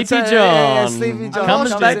last year, Sleepy Yeah, John Sleepy John comes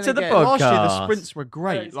Last back year- to the again. podcast. last year the sprints were Yeah,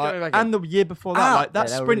 great, it's like, coming back and the year before that, Ah, like that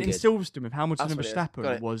yeah, they were sprint really in good. Silverstone with Hamilton That's and what it is. Got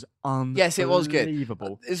Verstappen it. was Yes, it was good.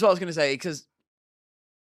 unbelievable. This is what I was going to say because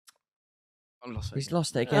I lost it. He's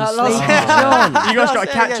lost it again. I lost Sleepy it. John. You guys Lost got it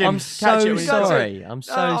to catch again. him. I'm catch so it when he does it. sorry. I'm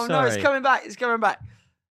so sorry. No, it's coming back. It's coming back.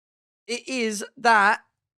 It is that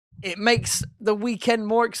it makes the weekend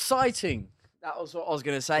more exciting. That was what I was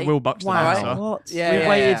going to say. Will Buxton Wow. answer. What? Yeah, we yeah,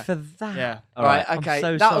 waited yeah. for that. Yeah. All right. right. Okay.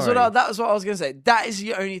 so that was sorry. what I was going to say. That is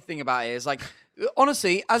the only thing about it. Is like,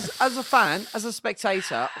 honestly, as a fan, as a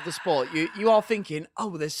spectator of the sport, you are thinking,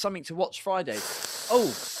 oh, there's something to watch Friday.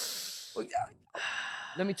 Oh,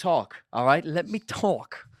 let me talk. All right, let me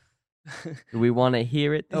talk. Do we want to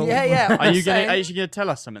hear it? Though? Yeah, yeah. Are I'm you saying- actually going to tell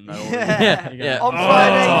us something though? or- Yeah. You're gonna- Yeah. On Oh,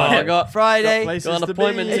 Friday. I got Friday. places got an to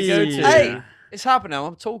appointment be. to go to. Hey, it's happening now.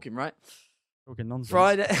 I'm talking, right? Talking nonsense.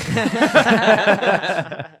 Friday.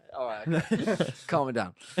 All right, okay. Calm it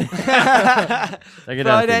down. Take it down a few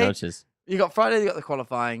Friday. notches. You got Friday, you got the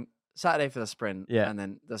qualifying, Saturday for the sprint, Yeah. and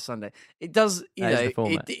then the Sunday. It does, That is the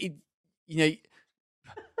format.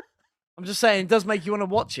 I'm just saying, it does make you want to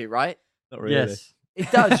watch it, right? Not really. Yes. It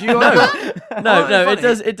does. You No, are no, funny.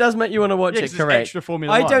 it does make you want to watch Yeah, it. 'cause it's Correct. extra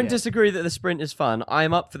Formula I One, don't yeah. disagree that the sprint is fun. I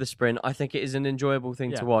am up for the sprint. I think it is an enjoyable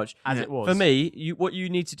thing Yeah, to watch. as it was. For me, what you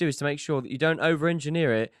need to do is to make sure that you don't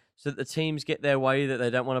over-engineer it so that the teams get their way, that they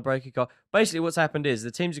don't want to break a car. Basically, what's happened is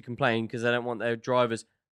the teams are complaining because they don't want their drivers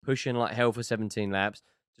pushing like hell for 17 laps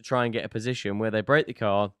to try and get a position where they break the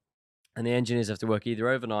car, and the engineers have to work either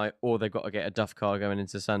overnight or they've got to get a duff car going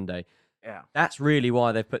into Sunday. Yeah. That's really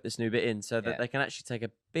why they've put this new bit in, so that Yeah. they can actually take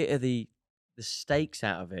a bit of the stakes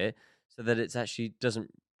out of it, so that it actually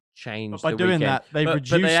doesn't change. But by the doing weekend. that, they've but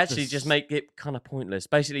reduced they the actually just make it kind of pointless.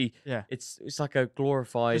 Basically, Yeah. it's like a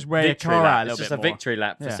glorified Just wear your victory car lap. out a It's little just bit a more. victory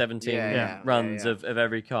lap for Yeah. 17 Yeah. runs Yeah. Of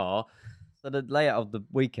every car. So the layout of the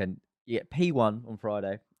weekend, you get P1 on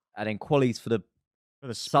Friday, and then qualies for the for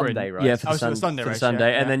the sprint. Sunday race. Yeah, for Oh, the, so the Sunday for the race,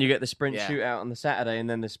 Sunday, yeah, and yeah. then you get the sprint Yeah. shootout on the Saturday, and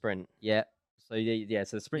then the sprint. Yeah. So so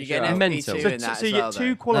the sprint You get shootout- an Mental. FP2 So, in that so as you well, get two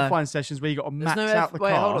though. qualifying sessions where you got to max no out the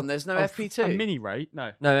wait, car. hold on. There's no Oh, FP2. A mini rate?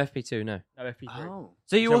 No, No FP2, no. no FP3. Oh.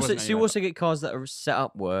 So you There also wasn't any of also get cars that are set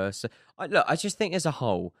up worse. I just think as a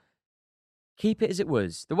whole, keep it as it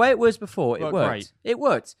was. The way it was before, it Worked worked. great. It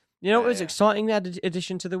worked. You know, it Yeah, was yeah. exciting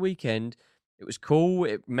addition to the weekend. It was cool.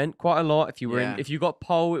 It meant quite a lot. If you were Yeah. if you got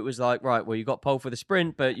pole, it was like, right, well, you got pole for the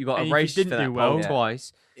sprint, but you got And a if you race didn't for that do pole well-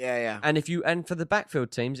 twice. Yeah. And for the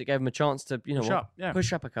backfield teams, it gave them a chance to Push up, yeah.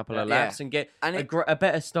 push up a couple of Yeah. laps and get And a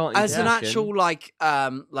better starting As an position. actual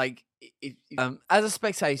as a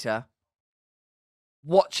spectator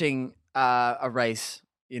watching a race,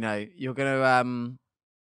 you're gonna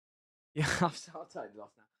yeah, I'm totally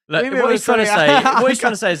lost now. Look, Maybe it what was he's trying to something- say, what he's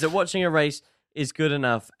trying to say is that watching a race is good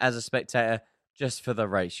enough as a spectator just for the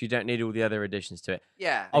race. You don't need all the other additions to it.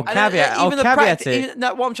 Yeah. I'll And, caveat- I'll even the caveat it. even,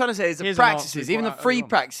 no, what I'm trying to say is the Here's an answer practices, before even the I free move on.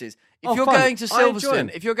 practices. If Oh, you're fun. going to I enjoy Silverstone, them.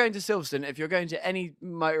 if you're going to any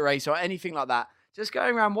motor race or anything like that, just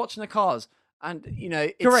going around watching the cars, and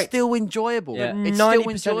it's Correct. still enjoyable. Yeah. It's still 90%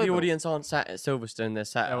 of enjoyable. the audience aren't sat at Silverstone; they're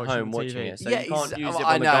sat They're at watching home on watching TV. it. So Yeah, you can't use it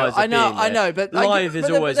I on the guys I know, being there. I know, but live is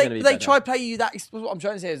always going to be They better. try to play you that. What I'm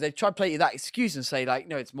trying to say is they try to play you that excuse and say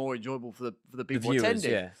no, it's more enjoyable for the the people viewers,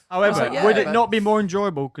 attending. yeah. However, Oh, yeah, would it but- not be more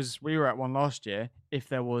enjoyable, because we were at one last year, if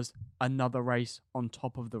there was another race on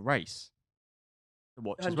top of the race to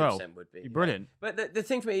watch as well? 100% would be Be yeah. brilliant. But the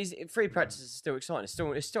thing for me is, free practice is still exciting.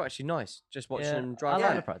 It's still actually nice just watching Yeah, them I drive like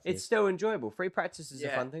around. the practice. It's still enjoyable. Free practice is a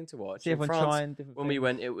Yeah. fun thing to watch. See In everyone France, trying different when we things.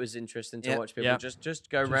 went, it was interesting to Yeah. watch people Yeah. just go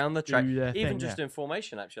Just around the do track, their even thing, just yeah. in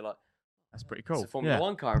formation. Actually, like That's pretty there's cool. a Formula Yeah.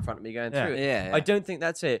 One car in front of me going Yeah. through it. Yeah, I don't think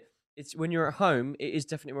that's it. It's when you're at home, it is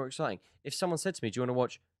definitely more exciting. If someone said to me, "Do you want to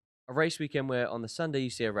watch a race weekend where on the Sunday you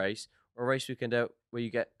see a race, or a race weekend out where you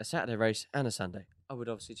get a Saturday race and a Sunday?" I would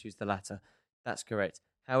obviously choose the latter. That's correct.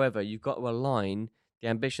 However, you've got to align the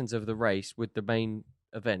ambitions of the race with the main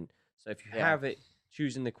event. So if you Yeah. have it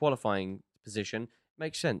choosing the qualifying position,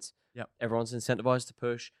 makes sense. Yep. Everyone's incentivized to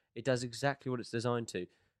push. It does exactly what it's designed to.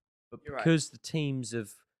 But You're right. because the teams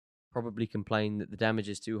have probably complained that the damage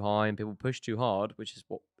is too high and people push too hard, which is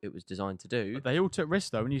what it was designed to do. But they all took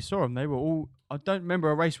risks, though. When you saw them, they were all. I don't remember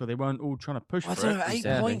a race where they weren't all trying to push I for don't know. it. 8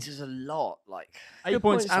 Exactly. points is a lot. Like, 8 Good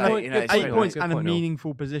points points, and though. a, You know, it's eight very points good and a point, Noel.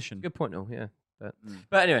 meaningful position. Good point, Noel, yeah. Mm.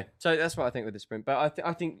 But anyway, so that's what I think with the sprint. But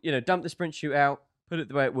I think dump the sprint shootout, put it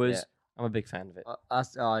the way it was. Yeah. I'm a big fan of it.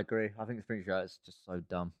 I agree. I think the sprint shootout is just so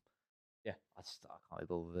dumb. Yeah. I can't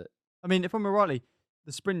go with it. I mean, if I'm rightly,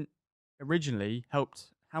 the sprint originally helped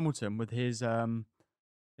Hamilton with his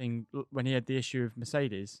thing when he had the issue of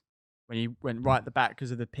Mercedes, when he went right at the back because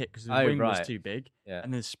of the pit because the Oh, wing was right. too big. Yeah.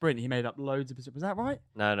 And the sprint, he made up loads of. Was that right?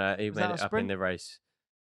 No, he Was made that a it up in sprint? the race.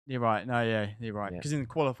 You're right. No, yeah, you're right. Yeah. Because in the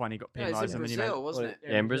qualifying, he got no, it's penalised. in and then he Brazil, made, wasn't it?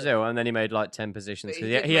 Yeah, in Brazil, and then he made like 10 positions. But 'cause he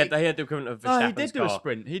did he had the equivalent of No, he Verstappen's did do a car.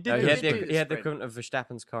 sprint. He did. No, do he a had sprint. do the he had the sprint. equivalent of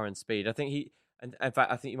Verstappen's car in speed. I think and in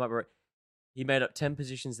fact, I think you might be right. He made up 10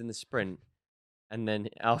 positions in the sprint, and then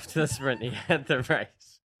after the sprint, he had the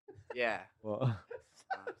race. Yeah. What?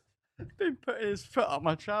 Been putting his foot up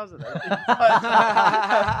my trouser. there.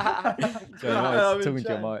 Talking to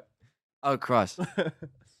your mic. Oh, Christ.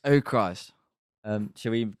 Oh, Christ.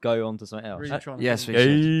 Shall we go on to something else? Really trying to Yes, think.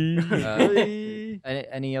 we should.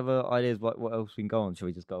 Any other ideas? What else we can go on? Shall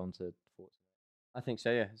we just go on to? I think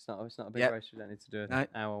so. Yeah, it's not a big Yep. race. We don't need to do an No.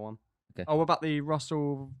 hour one. Oh, what about the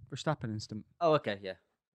Russell Verstappen incident? Oh, okay, yeah.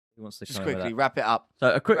 Who wants to Just come in with quickly that? wrap it up.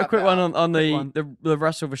 So a quick Wrap one that on Quick the, one. the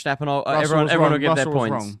Russell Verstappen. Russell Everyone was will wrong. give their Russell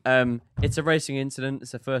was points. It's a racing incident.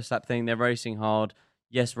 It's a first lap thing. They're racing hard.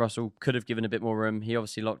 Yes, Russell could have given a bit more room. He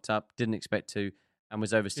obviously locked up, didn't expect to, and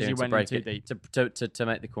was oversteering to went in break too it deep. to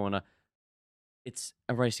make the corner. It's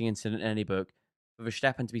a racing incident in any book. For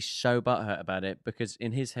Verstappen to be so butthurt about it because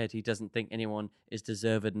in his head he doesn't think anyone is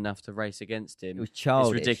deserved enough to race against him. It was It's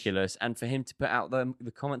childish. ridiculous. And for him to put out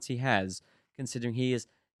the comments he has, considering he is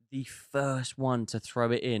the first one to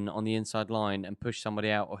throw it in on the inside line and push somebody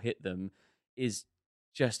out or hit them, is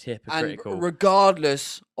just And hypocritical.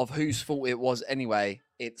 regardless of whose fault it was anyway,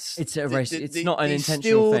 it's a race. It's not an intentional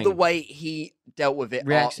still thing. the way he dealt with it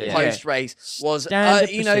Reacted, yeah. post race was, Standard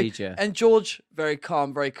you know, procedure. and George, very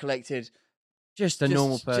calm, very collected, Just a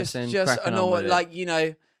normal person. Just a cracking on normal, with it. like,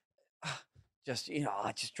 it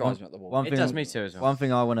just drives me up the wall. One It thing, does me too as well. One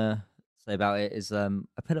thing I want to say about it is I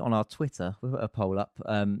put it on our Twitter. We put a poll up.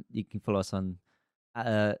 You can follow us on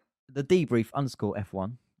the Debrief _F1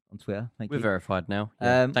 on Twitter. Thank We're you. verified now.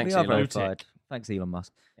 Yeah. Thanks, we are Elon. verified. Thanks, Elon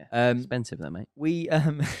Musk. Yeah. Expensive, though, mate. We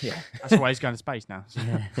yeah. That's why he's going to space now.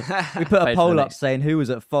 We put a Paid for poll the up next. saying who was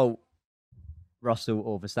at fault, Russell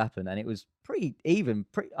or Verstappen, and it was pretty even.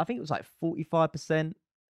 I think it was like 45%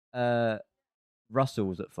 Russell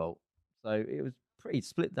was at fault. So it was pretty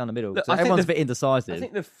split down the middle. Look, So I think everyone's a the- bit indecisive. I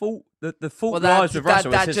think the fault Well, lies with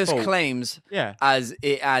Russell. that It's his just fault. claims Yeah. as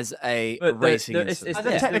a But racing it's incident. As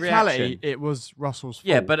the a technicality, reaction. it was Russell's fault.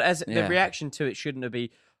 Yeah, but as Yeah. the reaction to it shouldn't have been,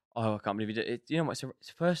 oh, I can't believe he did it. You know what? It's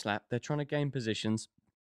first lap. They're trying to gain positions.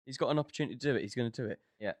 He's got an opportunity to do it. He's going to do it.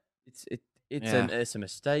 Yeah. It's a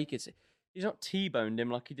mistake. He's not T-boned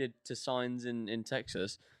him like he did to Sainz in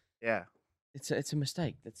Texas. Yeah. It's a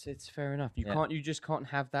mistake. It's fair enough. Yeah. You just can't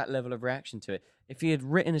have that level of reaction to it. If he had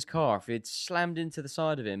written his car, if he had slammed into the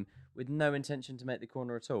side of him with no intention to make the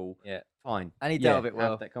corner at all, Yeah. fine. And he Yeah, dealt with it well.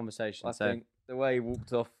 Have that conversation. I so think the way he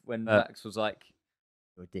walked off when Uh, Max was like,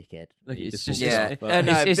 "You're a dickhead." Look, He it's walked just- Yeah. off, but-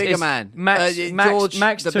 No, bigger man. Max, George,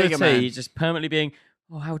 Max the to a bigger T, man. just permanently being,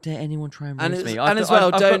 oh, how dare anyone try and And race it's- me? and as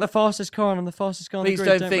well, I've don't- got the fastest car and I'm the fastest car on the Please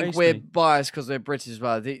grid. don't think race we're me. biased because we're British as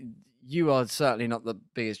well. You are certainly not the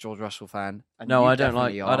biggest George Russell fan. and No, you I don't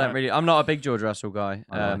like. definitely I are. don't really. I'm not a big George Russell guy.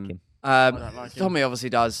 I like him. don't like him. Tommy obviously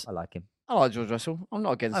does. I like him. I like George Russell. I'm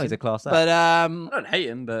not against Oh, he's him. a class act. But I don't hate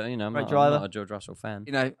him, but I'm Great not driver. a George Russell fan.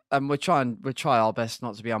 we try our best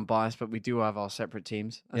not to be unbiased, but we do have our separate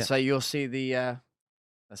teams, and Yeah. so you'll see the.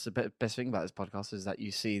 That's the best thing about this podcast is that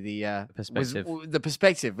you see the perspective. The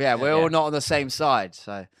perspective. Yeah, we're all not on the same side,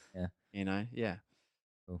 so Yeah. Yeah.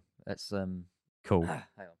 Cool. That's Cool. hang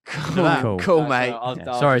on. Cool, Cool. mate.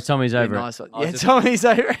 Yeah. Sorry, Tommy's Be over it. nice one. I was Yeah, just- Tommy's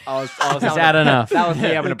over. I was It's having had enough. That was me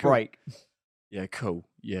Yeah. having a break. Yeah, cool.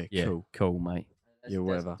 Yeah, Yeah, cool. cool, mate. Yeah,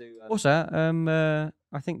 whatever. Also,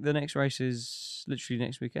 I think the next race is literally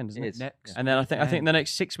next weekend, isn't It it? is. Next And then I think weekend. the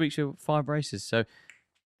next 6 weeks are 5 races. So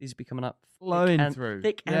these will be coming up flowing and, through.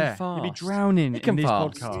 thick yeah. and fast. You'll be drowning Thick in and these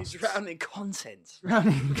fast. podcasts. Drowning content.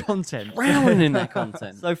 Drowning in content. Drowning in that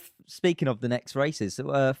content. So speaking of the next races,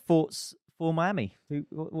 thoughts for Miami?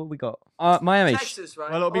 What we got? Miami. Texas, right?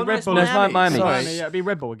 Well, it'll be Oh, no, Red it's Bull. No, it's Miami. Sorry, Sorry. yeah, it'll be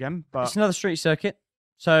Red Bull again. But It's another street circuit.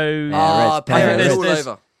 So Yeah, Reds, Perez Perez. all there's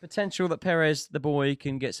over. potential that Perez, the boy,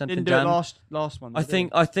 can get something didn't do it done. last one. I did he?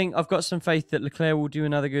 think I've got some faith that Leclerc will do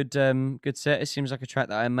another good set. It seems like a track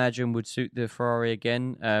that I imagine would suit the Ferrari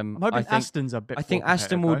again. I'm hoping I think Aston's a bit. I think more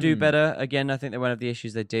Aston will do competitive, better again. I think they won't have the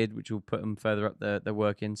issues they did, which will put them further up the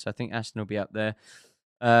work in. So I think Aston will be up there.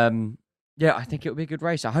 Yeah, I think it will be a good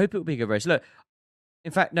race. I hope it will be a good race. Look,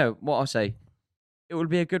 in fact, no. What I'll say, it will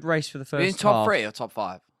be a good race for the Are you in first top half. 3 or top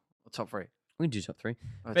 5? Or top 3? We can do top 3.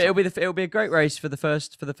 Or But it'll be a great race for the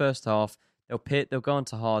first half. They'll pit, they'll go on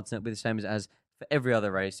to hards, and it'll be the same as for every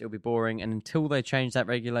other race. It'll be boring, and until they change that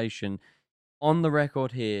regulation, on the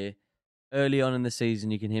record here, early on in the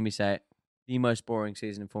season, you can hear me say it, the most boring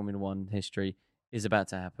season in Formula One history is about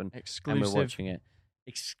to happen, Exclusive. and we're watching it.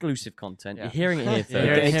 Exclusive content. Yeah. You're hearing it here Yeah, first. you're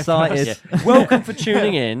hearing it here Excited. first. Yeah. Welcome for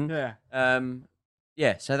tuning in. Yeah.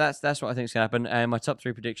 Yeah, so that's what I think is going to happen. And my top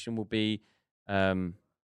 3 prediction will be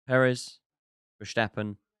Perez,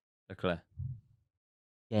 Verstappen, Leclerc.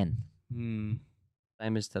 Again.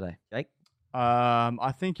 Same as today. Jake?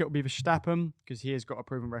 I think it'll be Verstappen because he has got a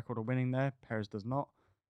proven record of winning there. Perez does not.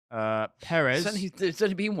 Perez. There's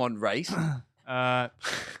only been one race.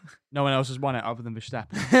 No one else has won it other than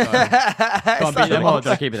Verstappen. So can't beat them I'll odds.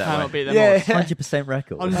 try to keep it that Cannot way. beat them Yeah. odds. 100%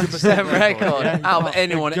 record. 100% record Yeah. out of Good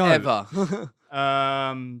anyone go. ever.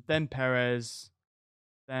 Then Perez.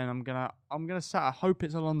 Then I'm gonna say I hope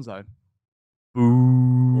it's Alonso.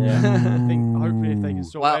 Yeah. I think hopefully if they can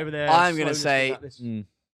sort Well, over there. I'm gonna say- Mm.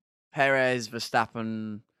 Perez,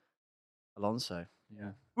 Verstappen, Alonso.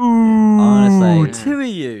 Yeah. I'm gonna say. 2 of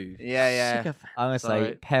you. Yeah. Sycophant. I'm gonna say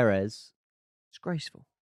Sorry. Perez, Disgraceful.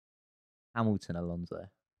 Hamilton, Alonso.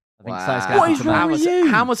 I think Wow. something's gonna What happen is to wrong Max. with you?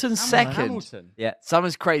 Hamilton's second. Hamilton. Yeah,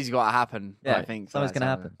 Something's crazy got to happen. Yeah, I think something's for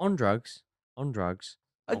gonna that to happen. On drugs. On drugs.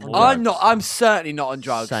 I'm not. I'm certainly not on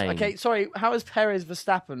drugs. Same. Okay, sorry. How is Perez,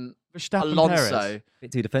 Verstappen, Verstappen, Alonso? Perez.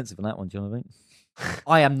 bit too defensive on that one. Do you know what I mean?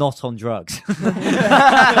 I am not on drugs. Listen,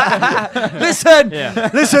 Yeah.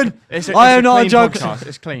 listen. It's I am a not on clean drugs. podcast.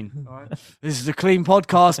 It's clean. All right. This is a clean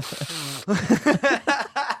podcast.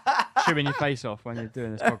 Chewing your face off when you're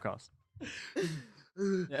doing this podcast.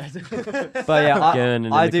 But yeah, Gurning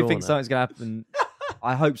in I the do think corner. something's gonna happen.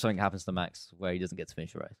 I hope something happens to Max where he doesn't get to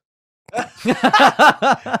finish the race. Sounds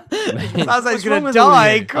like he's wrong going to with all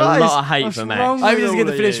die. you? A Christ. lot of hate What's for wrong Max. I hope he with doesn't get all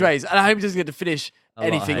to of finish you? race. And I hope he doesn't get to finish A lot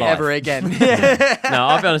of anything hate. ever again. No,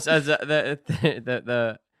 I'll be honest. As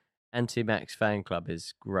the anti-Max fan club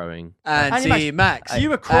is growing. Anti-Max. You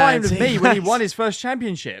were crying with me when he Anti-Max. won his first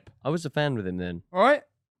championship. I was a fan with him then. All right.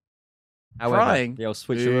 However, Crying. The old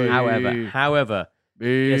switcheroo. however,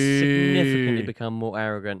 he has significantly become more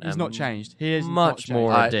arrogant. He's and not changed. He is much not more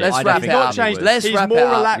All a right, dick. let's I wrap don't it think up. he would. Let's He's wrap more it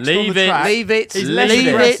up. relaxed on Leave the it. track. Leave it. He's less Leave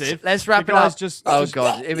aggressive. it. Let's wrap The it up. guy's just- Oh just-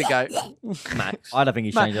 God, here we go. Max. I don't think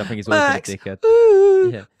he's changed. I think he's always Max. been a dickhead. Ooh,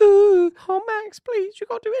 Yeah. ooh. Oh, Max, please, you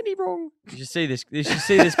can't do any wrong. You should see this. You should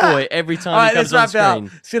see this boy every time All right, he let's comes on wrap it up.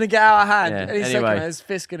 screen. It's gonna get out of hand. Yeah, Any second, anyway. his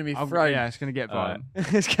fist's gonna be I'm- thrown. Yeah, it's going to get All right.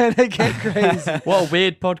 violent. It's gonna get crazy. What a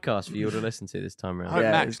weird podcast for you all to listen to this time I around. hope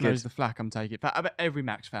Yeah, Max it's knows good. the flack I'm taking. But I bet every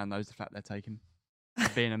Max fan knows the flack they're taking.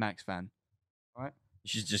 Being a Max fan. You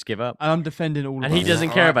should just give up. And I'm defending all of And us. he doesn't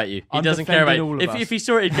all care right? about you. He I'm doesn't care about defending you. all of us. If he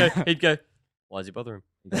saw it, he'd go, why does he bother him?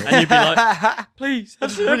 And you'd be like, please, I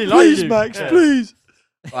just really like Please, you. Max, Yeah. please.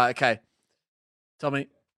 Right, okay. Tommy,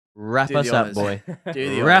 wrap Do us the up, honours. boy.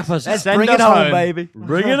 do the Wrap honours. us up. Let's Send bring us it home, home. baby.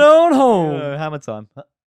 Bring it on home. Hammer time. Oh,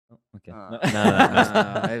 okay. Uh, No.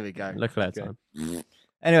 Ah, here we go. Look at that Okay. time.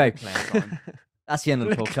 Anyway, time. that's the end of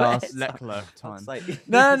the podcast. Leclerc time.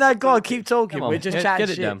 No, go on, keep talking. Come on, We're just get chatting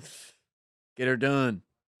it shit. done. Get her done.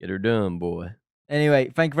 Get her done, boy.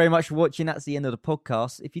 Anyway, thank you very much for watching. That's the end of the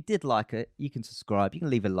podcast. If you did like it, you can subscribe. You can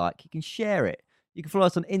leave a like. You can share it. You can follow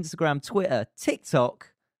us on Instagram, Twitter,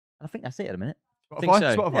 TikTok. And I think that's it at a minute. I think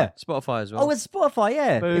so. Spotify. Yeah. Spotify as well. Oh, it's Spotify,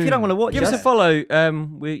 yeah. If you don't want to watch Give us a us, follow. We're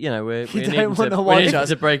You needing don't wanna to, watch we need us,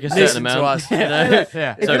 to break a listen certain to amount. us. You know?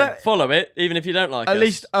 Yeah. If So you don't- follow it, even if you don't like At us.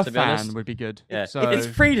 least a to be honest. fan would be good. Yeah, So it's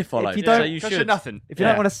free to follow. if you so don't- you costs you should. nothing. if you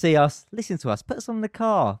don't want to see us, listen to us. Put us on in the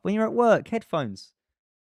car when you're at work, headphones.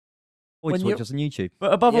 Or When just you- watch us on YouTube.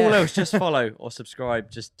 But above Yeah. all else, just follow or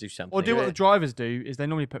subscribe. Just do something. Or do what Yeah. the drivers do is they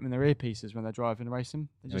normally put them in their earpieces when they're driving and racing.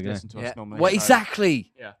 They There just we go. listen to Yeah. us normally. Well, so-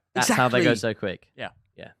 exactly. Yeah. That's how they go exactly. so quick. Yeah.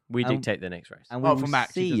 Yeah. We And- dictate the next race. And we Well, will for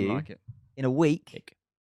Max, see he doesn't you like it. in a week Kick.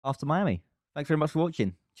 after Miami. Thanks very much for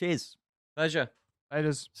watching. Cheers. Pleasure.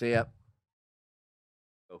 Laters. See ya.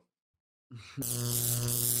 Cool.